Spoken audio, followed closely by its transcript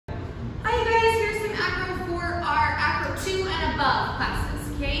above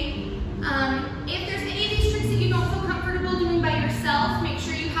classes, okay? If there's any of these tricks that you don't feel comfortable doing by yourself, make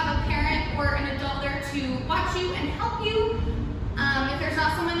sure you have a parent or an adult there to watch you and help you. If there's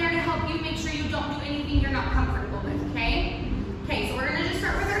not someone there to help you, make sure you don't do anything you're not comfortable with, okay? Okay, so we're gonna just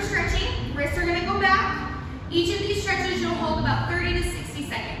start with our stretching. Wrists are gonna go back. Each of these stretches you'll hold about 30 to 60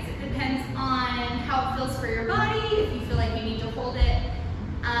 seconds. It depends on how it feels for your body. If you feel like you need to hold it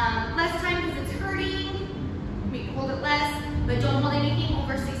less time because it's hurting, hold it less, but don't hold anything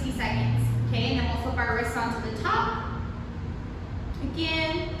over 60 seconds. Okay, and then we'll flip our wrists onto the top.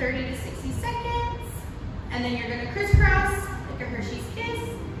 Again, 30 to 60 seconds. And then you're gonna crisscross like a Hershey's Kiss.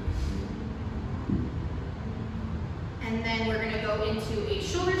 And then we're gonna go into a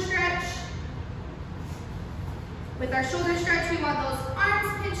shoulder stretch. With our shoulder stretch, we want those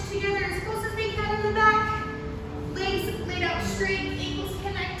arms pinched together as close as they can in the back. Legs laid out straight, ankles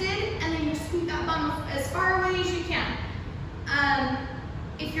connected, and then you scoot that bum as far away as you can.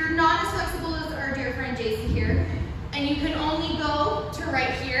 If you're not as flexible as our dear friend Jason here, and you can only go to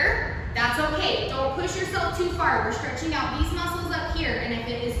right here, that's okay. Don't push yourself too far. We're stretching out these muscles up here, and if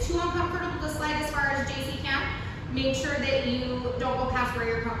it is too uncomfortable to slide as far as JC can, make sure that you don't go past where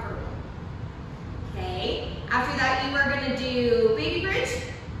you're comfortable. Okay, after that you are gonna do baby bridge.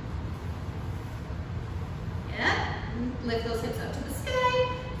 Yeah, lift those hips up to the sky.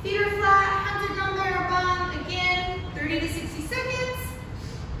 Feet are flat, hands are down by our bum. Again, 30 to 60 seconds.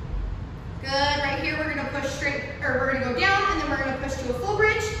 Good, right here we're gonna push straight, or we're gonna go down and then we're gonna push to a full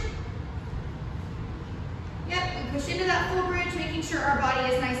bridge. Yep, we push into that full bridge, making sure our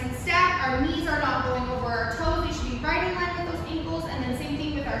body is nice and stacked. Our knees are not going over our toes. They should be right in line with those ankles. And then same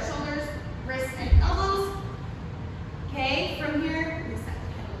thing with our shoulders, wrists, and elbows. Okay, from here,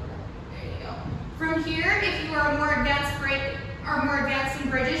 there you go. From here, if you are more advanced in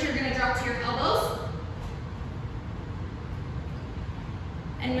bridges, you're gonna drop to your elbows.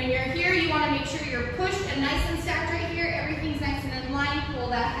 And when you're here, you wanna make sure you're pushed and nice and stacked right here. Everything's nice and in line. Pull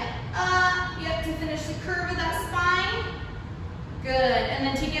that head up, yep, to finish the curve of that spine. Good, and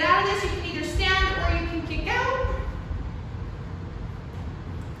then to get out of this, you can either stand or you can kick out.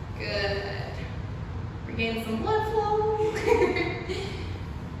 Good. Regain some blood flow.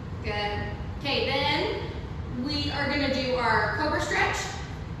 Good. Okay, then we are gonna do our cobra stretch.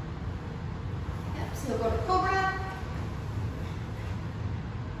 Yep, so we'll go to cobra.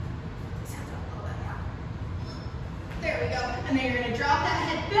 There we go. And then you're gonna drop that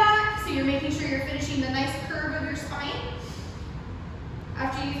head back, so you're making sure you're finishing the nice curve of your spine.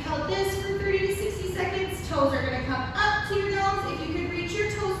 After you've held this for 30 to 60 seconds, toes are gonna come up to your nose. If you can reach your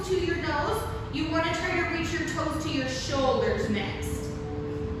toes to your nose, you wanna try to reach your toes to your shoulders next.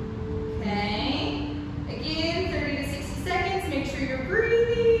 Okay, again, 30 to 60 seconds, make sure you're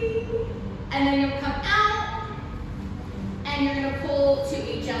breathing. And then you'll come out, and you're gonna pull to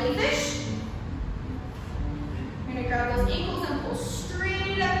a jellyfish. You're gonna grab those ankles and pull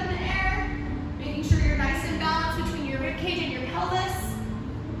straight up in the air, making sure you're nice and balanced between your rib cage and your pelvis.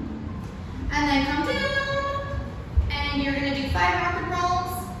 And then come down, and you're gonna do 5 rock and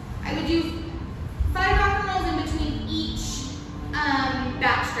rolls. I would do 5 rock and rolls in between each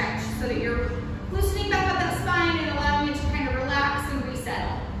back stretch, so that you're loosening back up that spine and allowing it to kind of relax and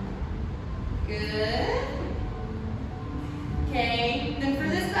resettle. Good. Okay, then for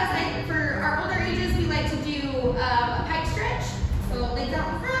this class, for our older ages, we like to do a pike stretch. So legs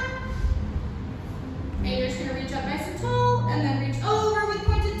out in front, and you're just gonna reach up nice and tall, and then reach over with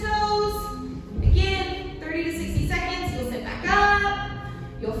pointed toes. Again, 30 to 60 seconds, you'll sit back up,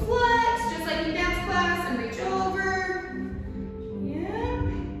 you'll flex, just like in dance class, and reach over. Yeah.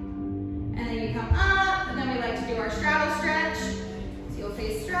 And then you come up, and then we like to do our straddle stretch. So you'll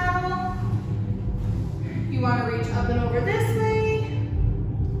face straddle. You want to reach up and over this way.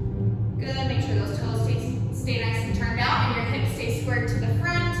 Good, make sure those toes stay nice and turned out and your hips stay squared to the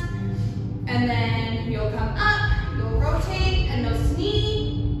front. And then you'll come up, you'll rotate and nose to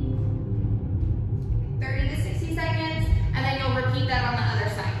knee. 30 to 60 seconds, and then you'll repeat that on the other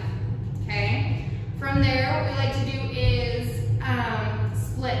side, okay? From there, what we like to do is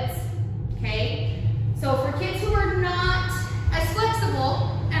splits, okay? So for kids who are not as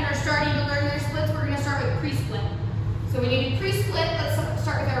flexible and are starting to learn their splits, we're gonna start with pre-split. So when you do pre-split, let's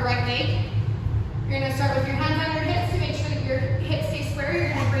start with our right leg. You're gonna start with your hands on your hips to make sure that your hips stay square. You're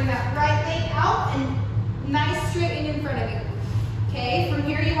gonna bring that right leg out and nice straight in front of you. Okay, from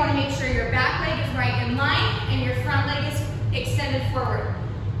here you wanna make sure your back leg is right in line and your front leg is extended forward.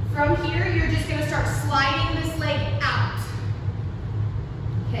 From here, you're just gonna start sliding this leg out.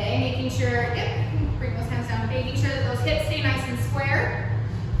 Okay, making sure, yep, bring those hands down, making sure that those hips stay nice and square.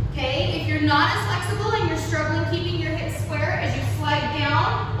 Okay, if you're not as flexible and you're struggling keeping your hips square, as you slide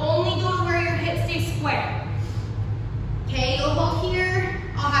down, only go to where your hips stay square. Okay, you'll hold here.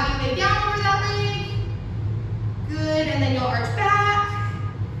 I'll have you lay down over that leg. Good, and then you'll arch back.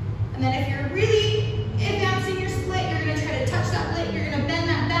 And then if you're really advanced in your split, you're gonna try to touch that leg. You're gonna bend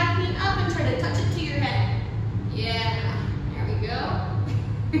that back knee up and try to touch it to your head. Yeah, there we go.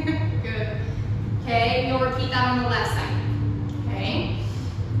 Good. Okay, you'll repeat that on the left side. Okay,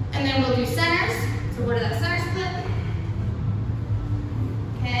 and then we'll do centers. So go to that center split.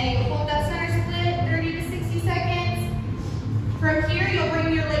 Okay, you'll hold that center split 30 to 60 seconds. From here, you'll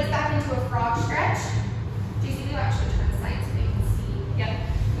bring your legs back into a frog stretch. JC, do actually turn the side so they can see. Yep.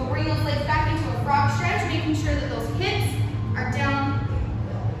 You'll bring those legs back into a frog stretch, making sure that those hips are down.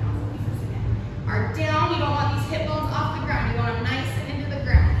 You don't want these hip bones off the ground. You want them nice and into the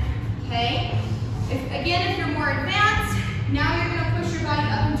ground. Okay? Again, if you're more advanced, now you're going to push your body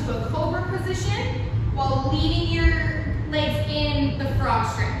up into a cobra position while leading your legs in the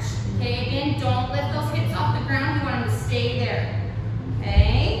frog stretch. Okay, again, don't lift those hips off the ground. You want them to stay there.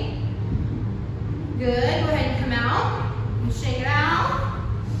 Okay? Good. Go ahead and come out and shake it out.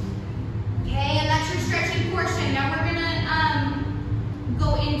 Okay, and that's your stretching portion. Now we're going to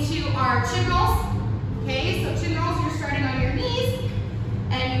go into our chin rolls. Okay, so chin rolls, you're starting on your knees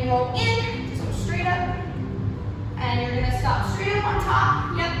and you roll in, just go straight up. And you're gonna stop straight up on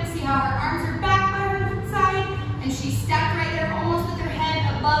top. Yep, see how her arms are back by her side, and she's stacked right there, almost with her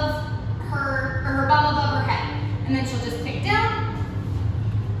head above her, or her bum above her head. And then she'll just pick down.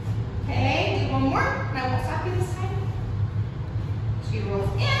 Okay, do one more, and I won't stop you this time. She rolls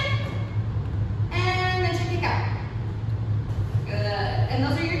in, and then she pick out. Good, and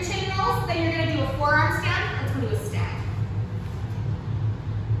those are your chin rolls. Then you're gonna do a forearm stand. Let's go to a stack.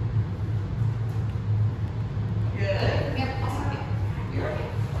 Good. Yep, I'll stop you. You're okay.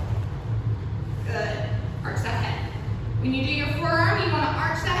 Good. Arch that head. When you do your forearm, you want to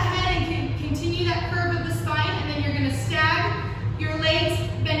arch that head and continue that curve of the spine, and then you're going to stag your legs,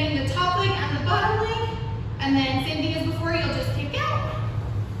 bending the top leg and the bottom leg, and then same thing as before, you'll just kick out.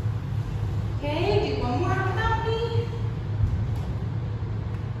 Okay, do one more without me.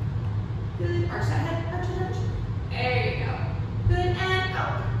 Good. Arch that head. Arch it, arch. There you go. Good, and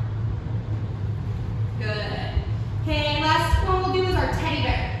out. Good. Okay, last one we'll do is our teddy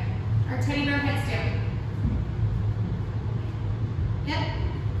bear. Our teddy bear headstand. Yep.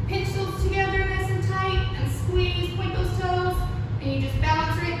 Pinch those together nice and tight and squeeze, point those toes, and you just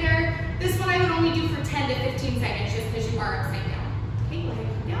balance right there. This one I would only do for 10 to 15 seconds just because you are upside down. Okay, go ahead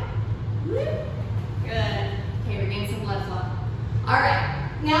and come down. Good. Okay, we're getting some blood flow. All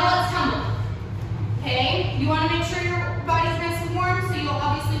right, now let's tumble. Okay, you want to make sure your body's nice and warm, so you'll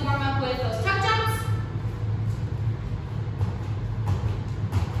obviously warm up with those tuck jumps.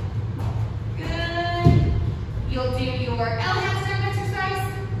 You'll do your L handstand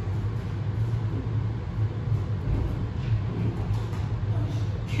exercise.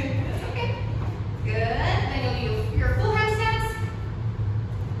 Good, that's okay. Good, then you'll do your full handstands.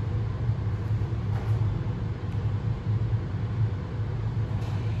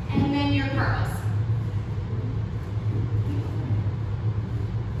 And then your curls.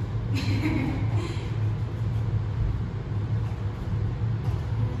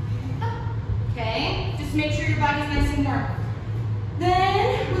 Okay, just make sure your body's nice and warm.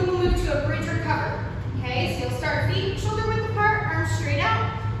 Then we will move to a bridge recover. Okay, so you'll start feet shoulder width apart, arms straight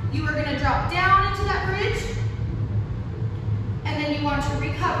out. You are going to drop down into that bridge, and then you want to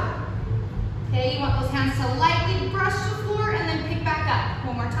recover. Okay, you want those hands to lightly brush the floor and then pick back up.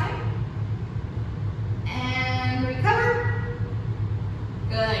 One more time. And recover.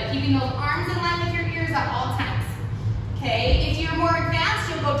 Good, keeping those arms in line with your ears at all times. Okay, if you're more advanced,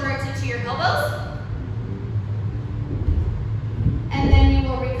 you'll go directly to your elbows. And then you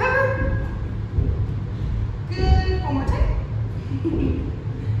will recover. Good, one more time.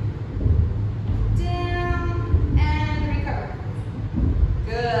 Down and recover.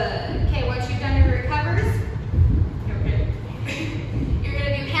 Good. Okay, once you've done your recovers, you're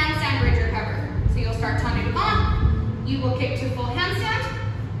gonna do handstand bridge recover. So you'll start tendon on, you will kick to full handstand,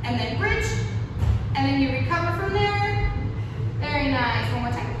 and then bridge, and then you recover from there. Very nice. One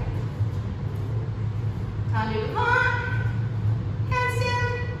more time. Tendon on,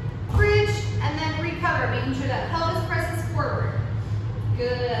 handstand, bridge, and then recover, making sure that pelvis presses forward.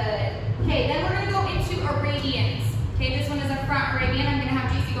 Good. Okay, then we're gonna go into Arabians. Okay, this one is a front Arabian. I'm gonna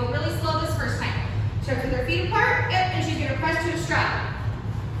have JC go really slow this first time. Start with her feet apart. Yep, and she's gonna press to a straddle.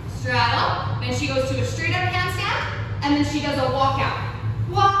 Straddle. Then she goes to a straight up handstand, and then she does a walk out.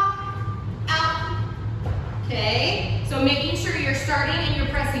 Walk out. Okay. So making sure you're starting and you're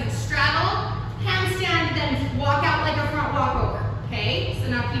pressing straddle,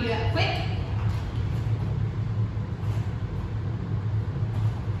 now if you do that quick.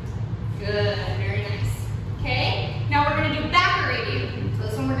 Good, very nice. Okay, now we're gonna do back radius. So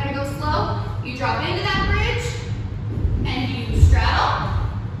this one we're gonna go slow. You drop into that bridge, and you straddle,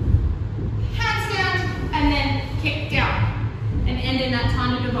 handstand, and then kick down, and end in that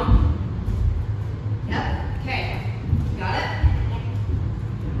tendu devant. Yep, okay, got it?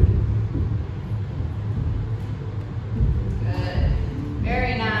 Good,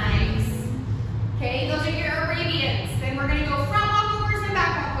 very nice. Okay, those are your Arabians. Then we're gonna go front walkovers and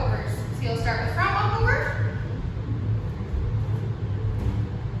back walkovers. So you'll start with front walkover.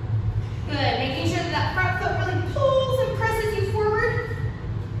 Good, making sure that that front foot really pulls and presses you forward.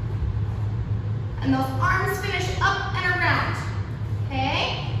 And those arms finish up and around.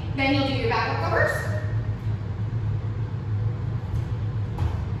 Okay, then you'll do your back walkovers.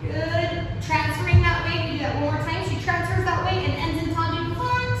 Good, transferring that way. We do that one more time. She transfers that way and ends in tendu devant.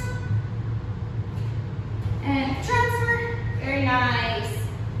 And transfer, very nice.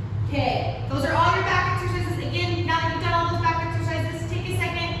 Okay, those are all your back exercises. Again, now that you've done all those back exercises, take a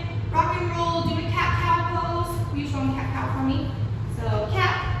second, rock and roll, do a cat-cow pose. Will you show me cat-cow for me? So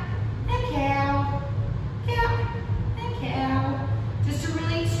cat and cow, cat and cow. Just to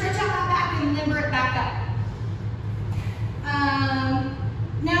really stretch out that back and limber it back up.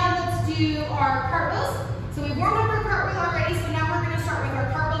 Now let's do our cartwheels. So we've warmed up our cartwheel already, so now we're gonna start with our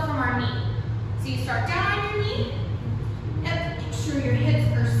cartwheel from our knee. So you start down on your knee. Yep, make sure your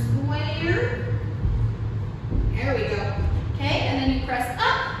hips are square. There we go. Okay, and then you press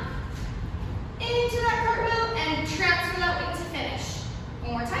up into that cartwheel and transfer that weight to finish.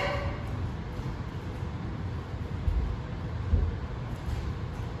 One more time.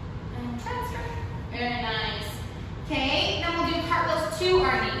 And transfer. Very nice. Okay, then we'll do cartwheels to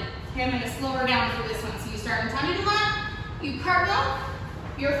our knee. Okay, I'm going to slow her down for this one. So you start in tendu devant, you cartwheel,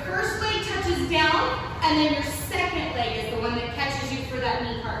 your first leg touches down, and then your second leg is the one that catches you for that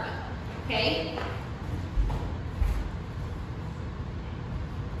knee cartwheel. Okay?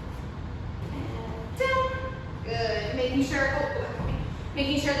 And down. Good. Making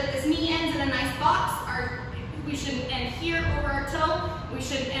sure that this knee ends in a nice box. We shouldn't end here over our toe. We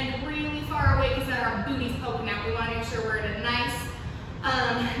shouldn't end really far away because then our booty's poking out. We want to make sure we're at a nice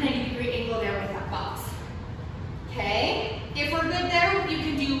 90-degree angle there with that box. Okay, if we're good there, you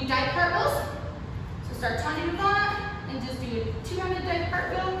can do dive cartwheels. So start tendu devant and just do a two-handed dive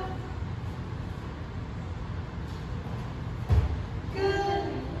cartwheel. Good.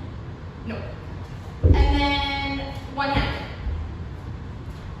 No. And then one hand.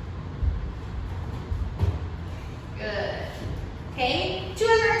 Good. Okay, two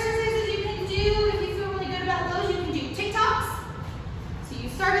other exercises you can do if you feel really good about those. You can do TikToks. So you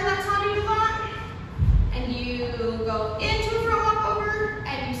start in that tendu devant, and you go into a front walkover,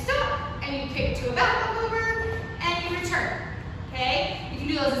 and you stop, and you kick to a back walkover, and you return. Okay? You can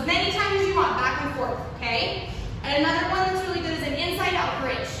do those as many times as you want, back and forth. Okay? And another one that's really good is an inside-out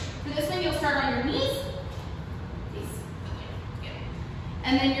bridge. For this one, you'll start on your knees.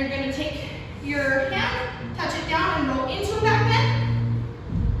 And then you're going to take your hand, touch it down, and roll into a back bend.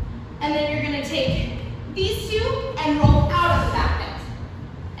 And then you're going to take these two and roll out of the back bend.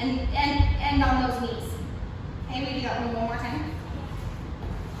 And end on those knees. Okay, we do that one more time.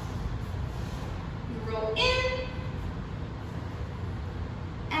 You roll in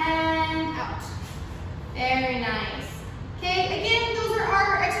and out. Very nice. Okay, again, those are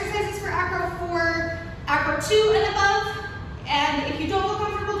our exercises for Acro 2 and above. And if you don't feel